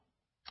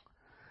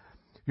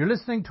You're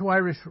listening to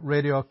Irish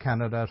Radio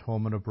Canada at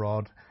home and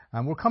abroad,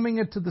 and we're coming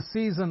into the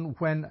season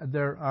when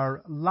there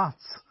are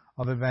lots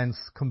of events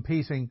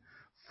competing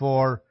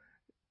for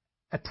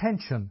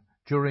attention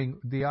during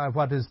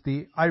what is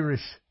the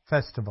Irish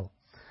Festival.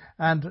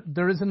 And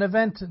there is an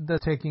event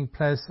that's taking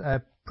place,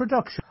 a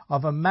production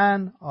of A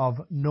Man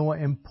of No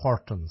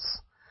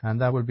Importance,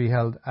 and that will be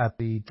held at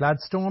the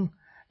Gladstone.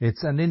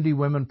 It's an indie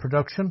women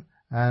production,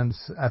 and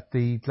at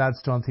the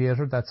Gladstone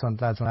Theatre, that's on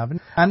Gladstone Avenue.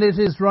 And it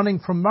is running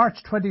from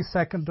March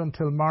 22nd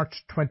until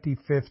March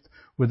 25th,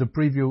 with a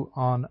preview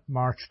on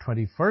March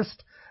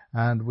 21st.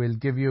 And we'll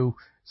give you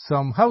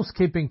some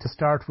housekeeping to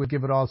start. We'll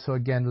give it also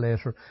again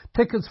later.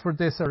 Tickets for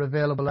this are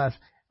available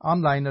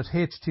online at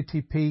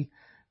http,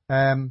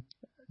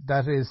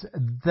 that is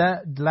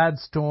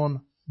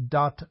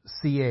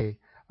thegladstone.ca,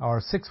 or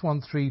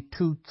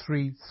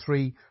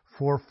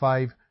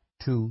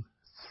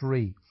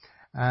 613-233-4523.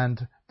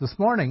 And this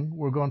morning,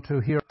 we're going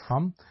to hear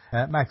from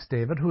Max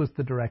David, who is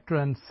the director,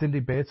 and Cynthia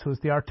Bates, who is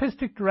the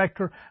artistic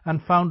director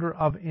and founder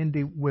of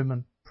Indie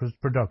Women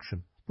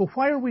Production. But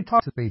why are we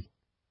talking to people?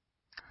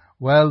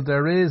 Well,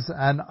 there is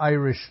an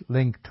Irish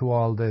link to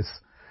all this,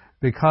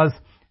 because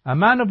A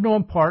Man of No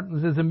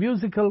Importance is a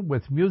musical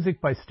with music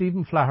by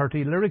Stephen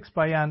Flaherty, lyrics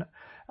by Anne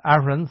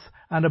Ahrens,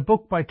 and a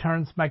book by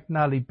Terence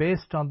McNally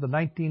based on the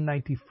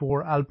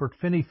 1994 Albert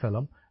Finney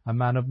film, A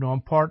Man of No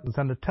Importance,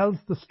 and it tells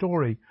the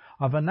story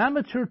of an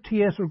amateur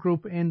theatre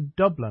group in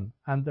Dublin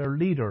and their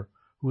leader,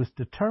 who is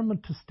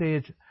determined to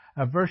stage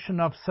a version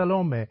of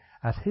Salome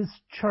at his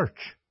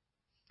church,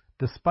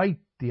 despite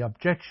the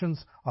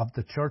objections of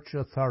the church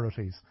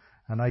authorities.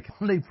 And I can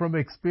only from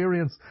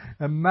experience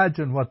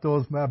imagine what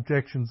those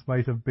objections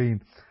might have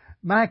been.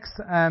 Max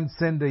and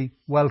Cindy,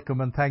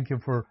 welcome, and thank you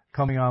for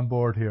coming on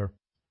board here.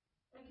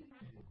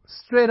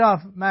 Straight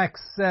off,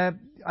 Max,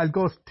 I'll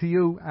go to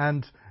you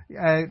and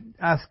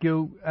ask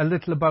you a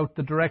little about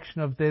the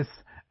direction of this,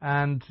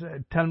 and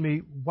tell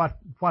me what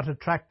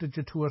attracted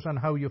you to it and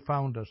how you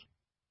found it.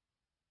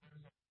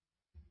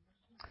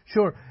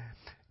 Sure.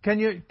 Can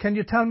you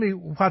tell me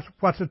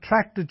what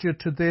attracted you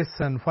to this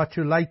and what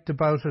you liked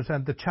about it,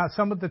 and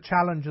some of the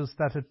challenges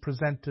that it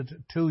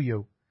presented to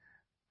you?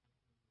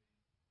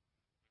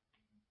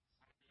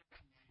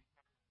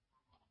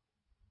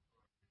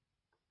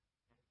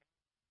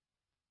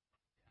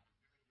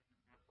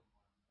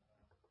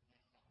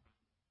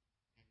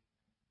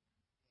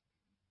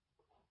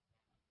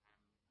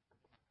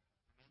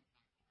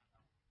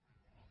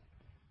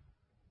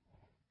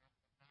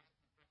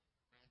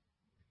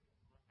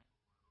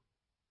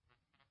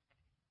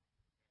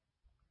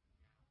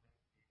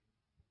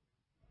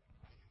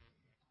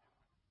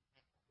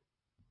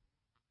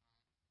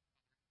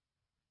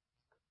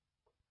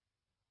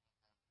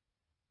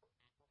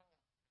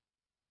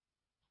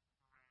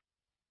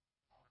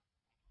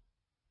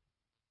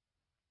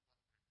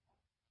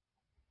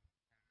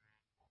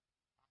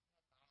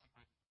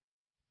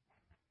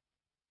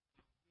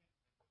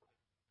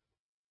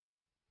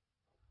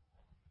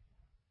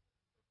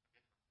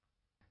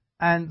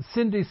 And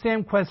Cindy,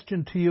 same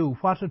question to you.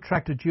 What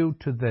attracted you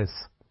to this?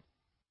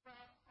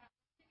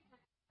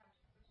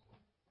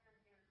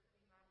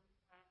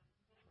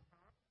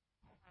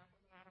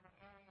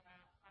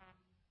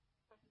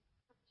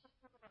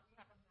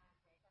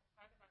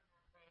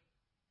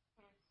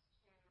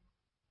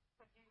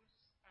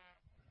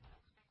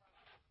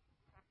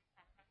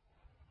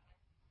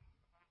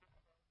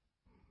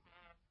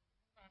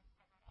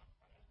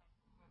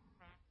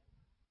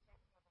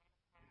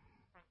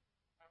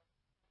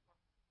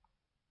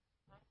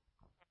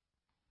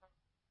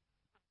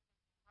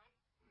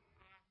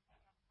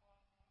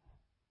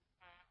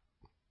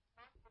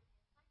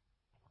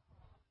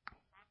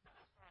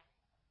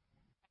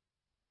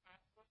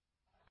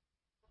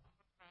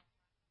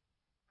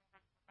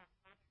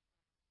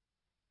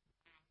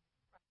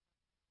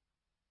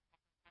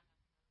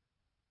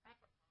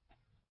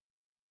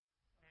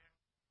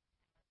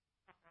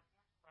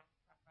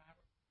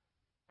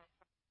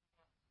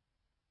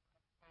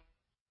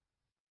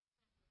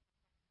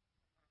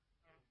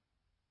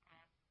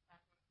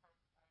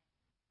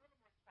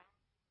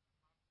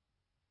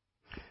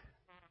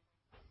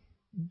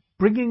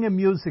 Bringing a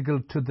musical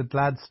to the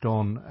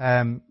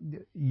Gladstone,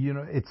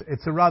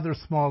 it's a rather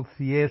small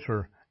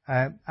theatre,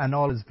 and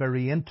all is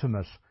very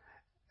intimate.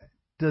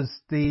 Does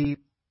the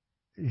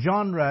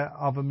genre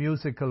of a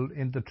musical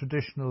in the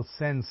traditional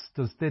sense,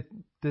 does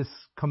this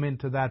come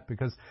into that?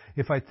 Because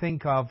if I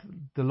think of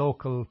the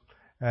local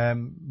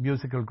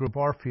musical group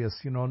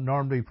Orpheus,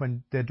 normally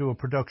when they do a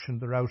production,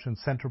 they're out in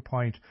Centre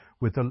Point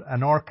with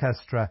an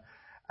orchestra,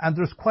 and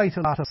there's quite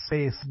a lot of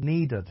space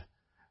needed.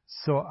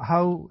 So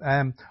how,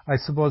 I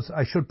suppose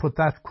I should put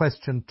that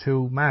question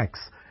to Max.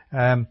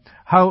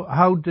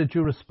 How did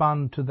you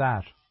respond to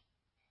that?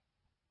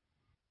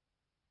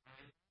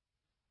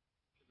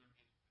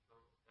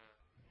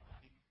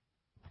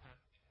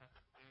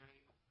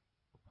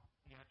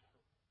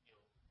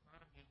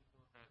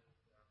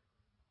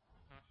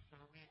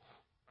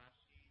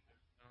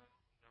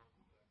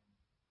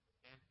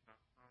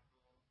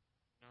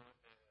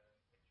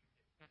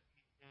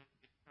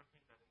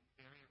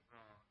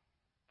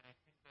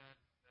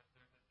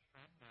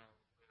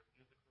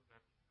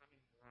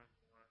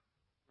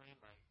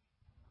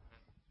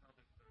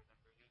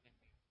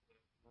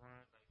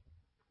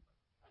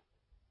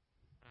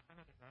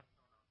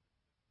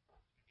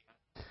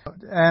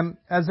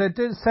 as I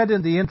said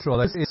in the intro,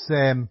 it's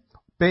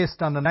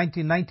based on a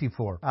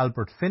 1994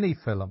 Albert Finney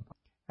film.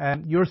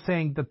 You're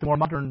saying that the more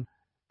modern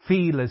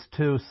feel is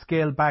to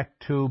scale back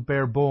to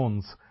bare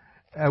bones.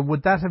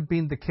 Would that have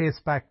been the case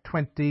back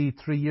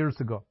 23 years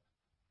ago?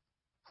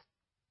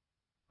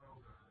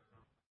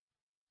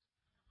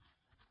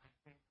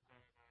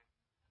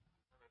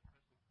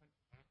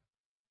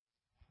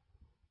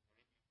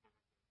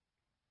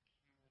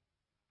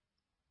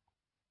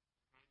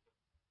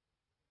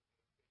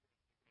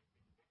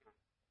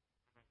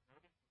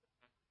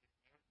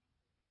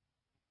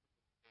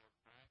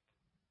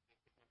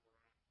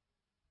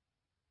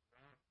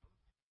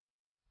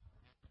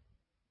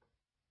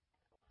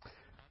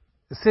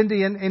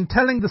 Cindy, in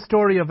telling the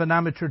story of an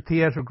amateur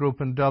theatre group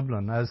in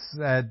Dublin as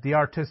the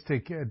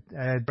artistic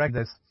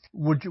director,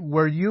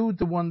 were you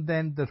the one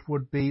then that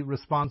would be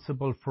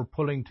responsible for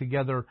pulling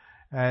together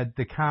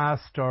the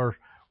cast, or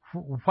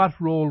what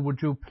role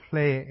would you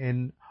play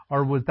in,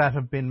 or would that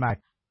have been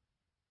Max?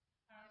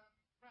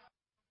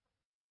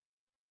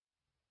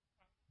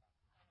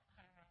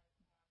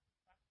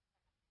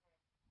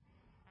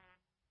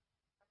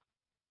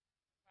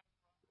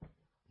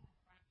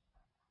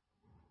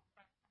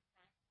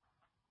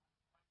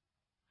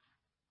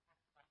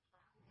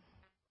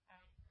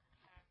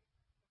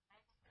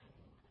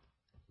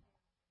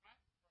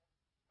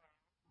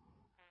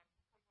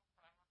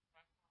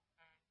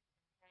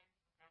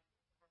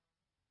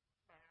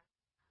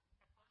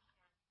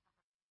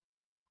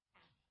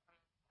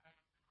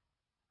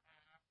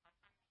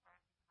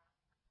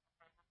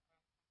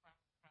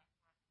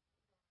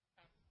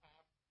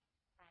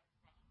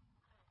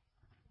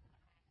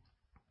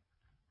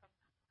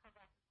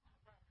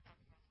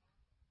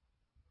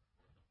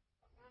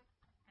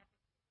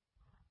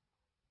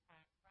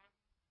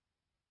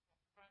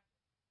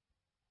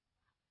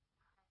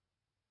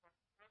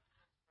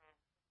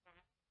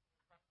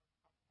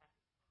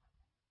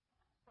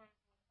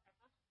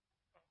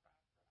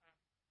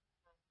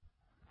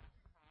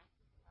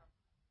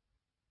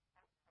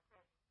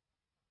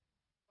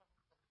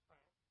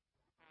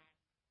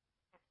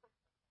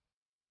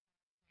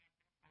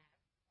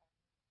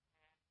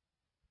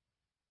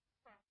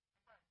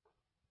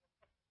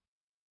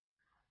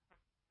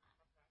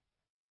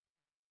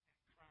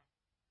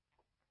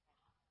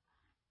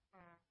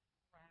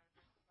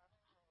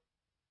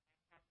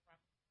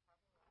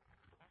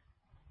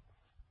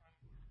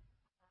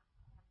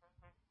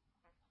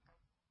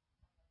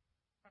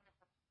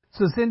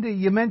 So, Cindy,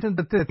 you mentioned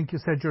that I think you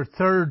said your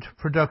third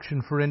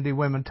production for Indie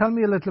Women. Tell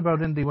me a little about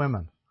Indie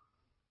Women.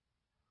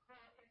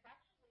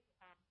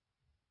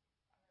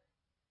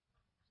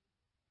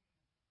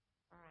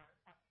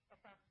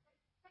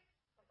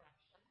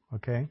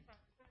 Okay.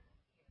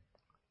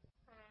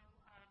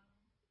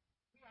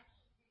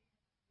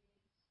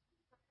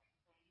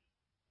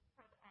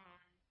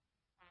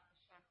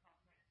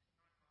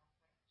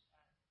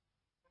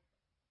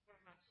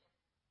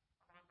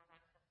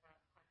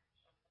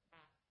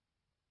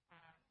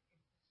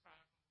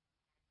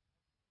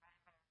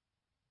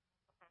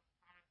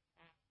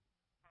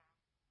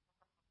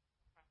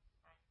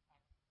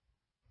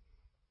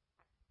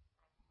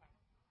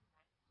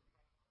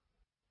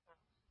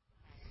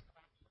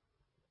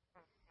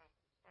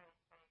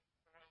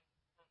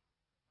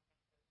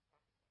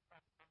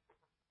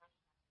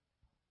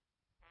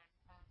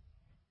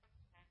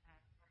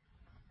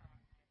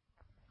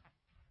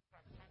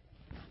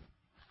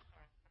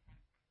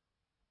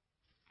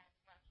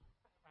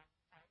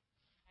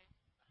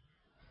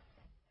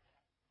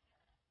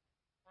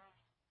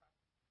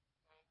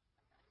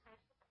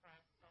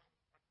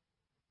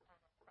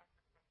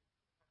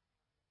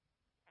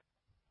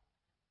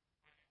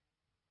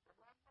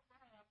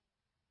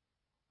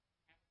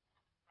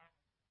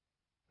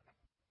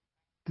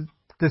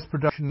 This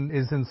production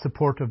is in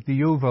support of the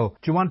UVO. Do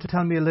you want to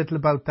tell me a little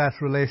about that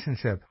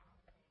relationship?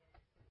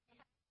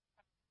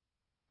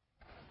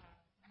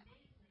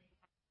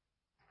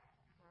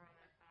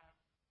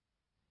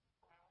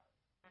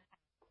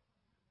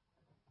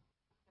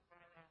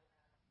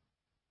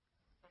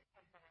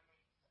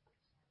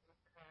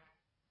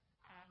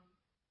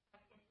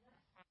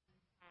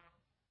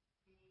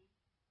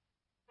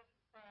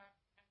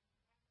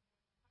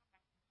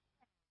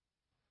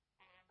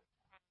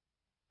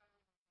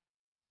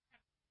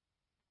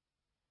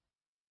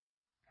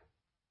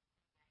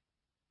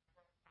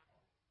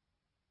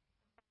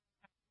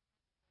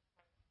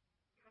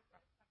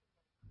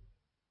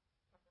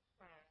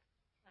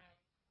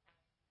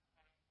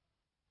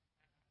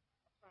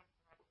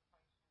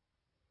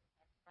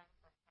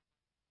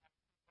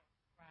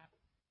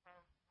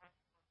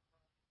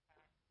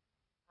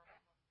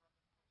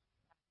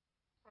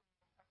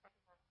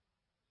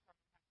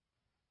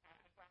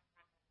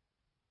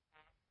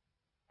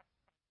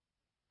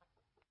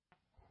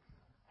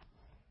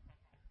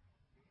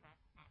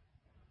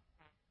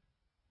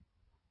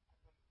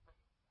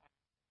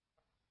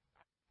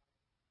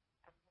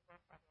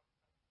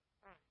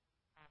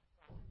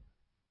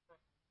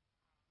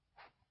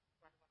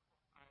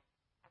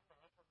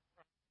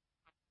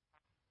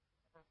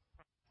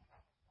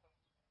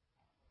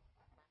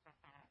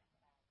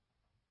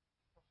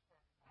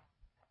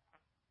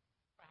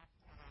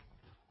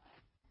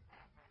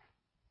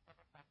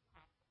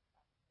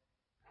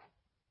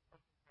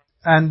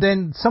 And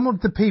then some of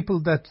the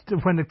people that,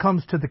 when it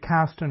comes to the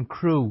cast and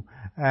crew,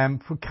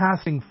 for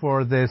casting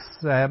for this,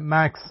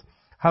 Max,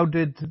 how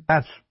did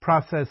that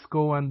process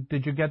go, and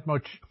did you get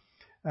much,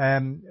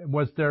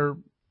 was there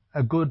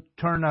a good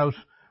turnout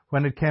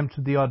when it came to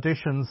the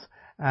auditions,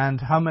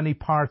 and how many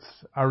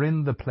parts are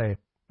in the play,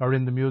 or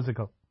in the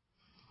musical?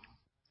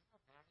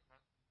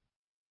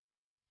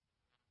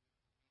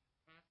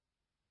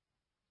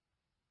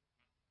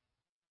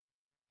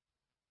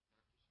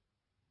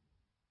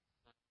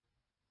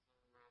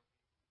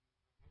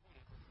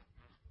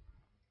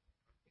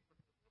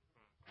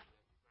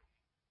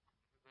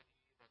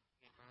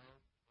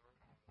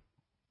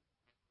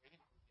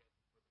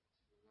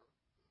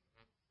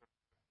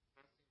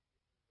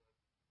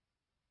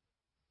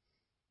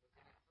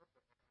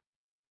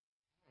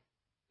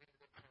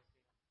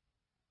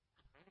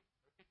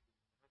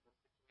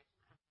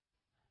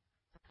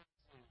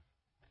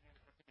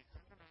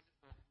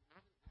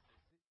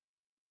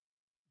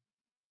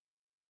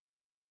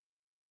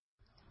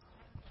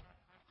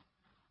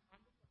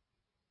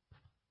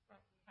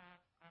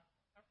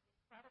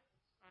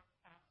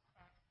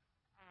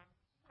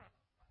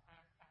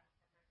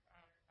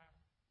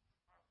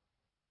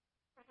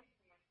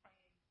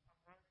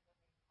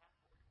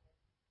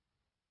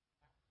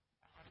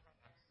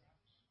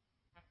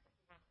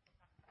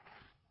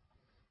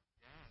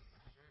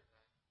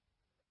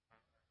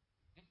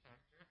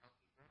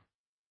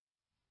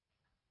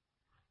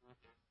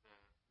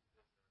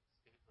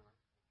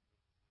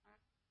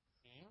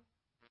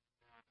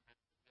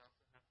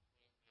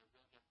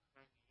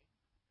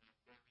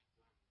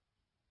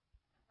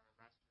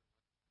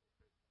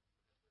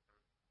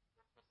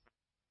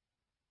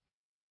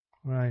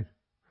 Right.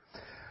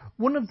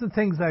 One of the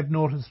things I've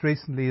noticed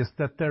recently is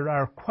that there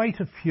are quite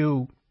a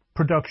few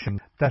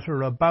productions that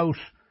are about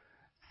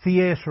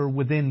theatre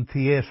within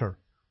theatre.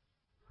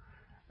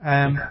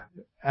 Um,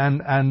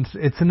 and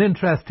it's an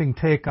interesting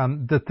take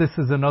on that. This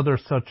is another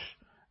such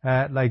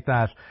like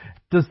that.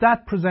 Does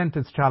that present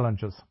its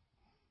challenges?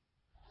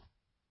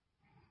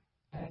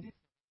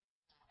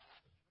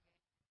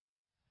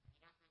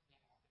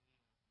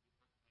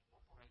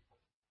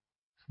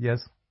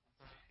 Yes.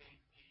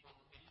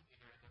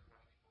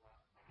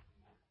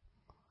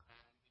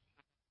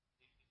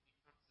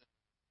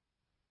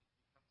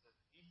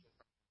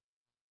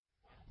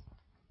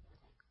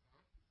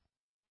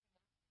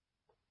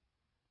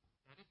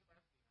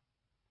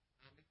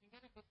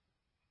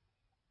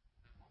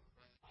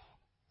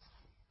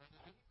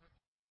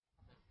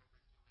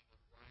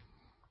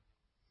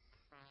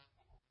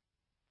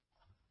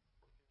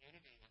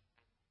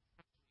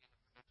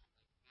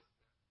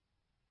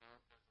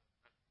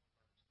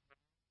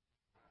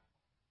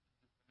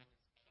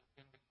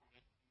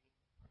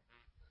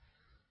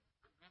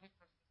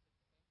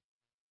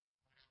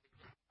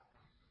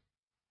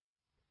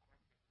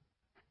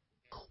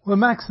 Well,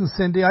 Max and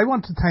Cindy, I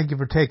want to thank you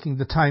for taking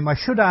the time. I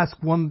should ask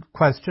one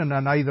question,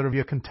 and either of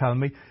you can tell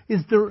me.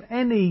 Is there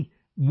any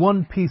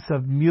one piece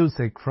of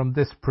music from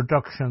this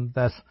production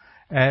that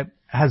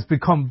has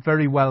become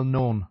very well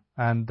known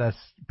and that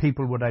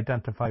people would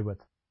identify with?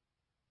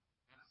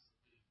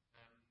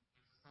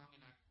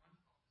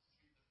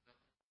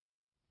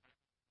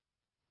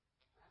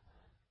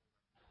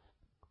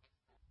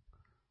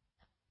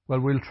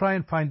 Well, we'll try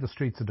and find the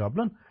streets of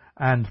Dublin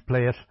and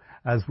play it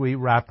as we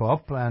wrap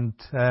up. And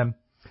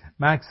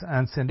Max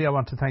and Cindy, I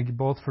want to thank you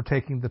both for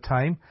taking the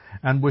time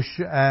and wish,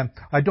 I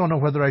don't know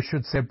whether I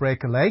should say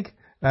break a leg.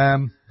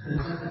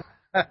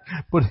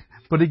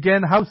 But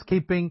again,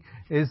 housekeeping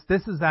is,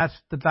 this is at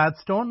the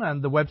Gladstone,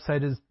 and the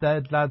website is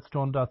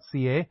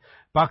thegladstone.ca.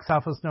 Box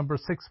office number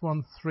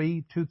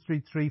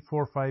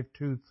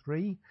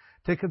 613-233-4523.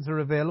 Tickets are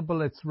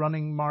available. It's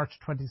running March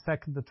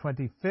 22nd to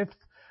 25th,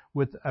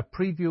 with a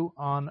preview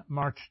on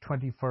March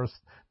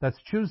 21st.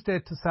 That's Tuesday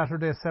to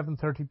Saturday,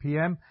 7:30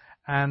 p.m.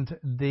 and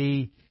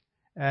the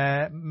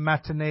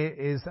matinee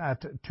is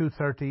at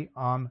 2:30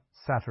 on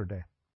Saturday.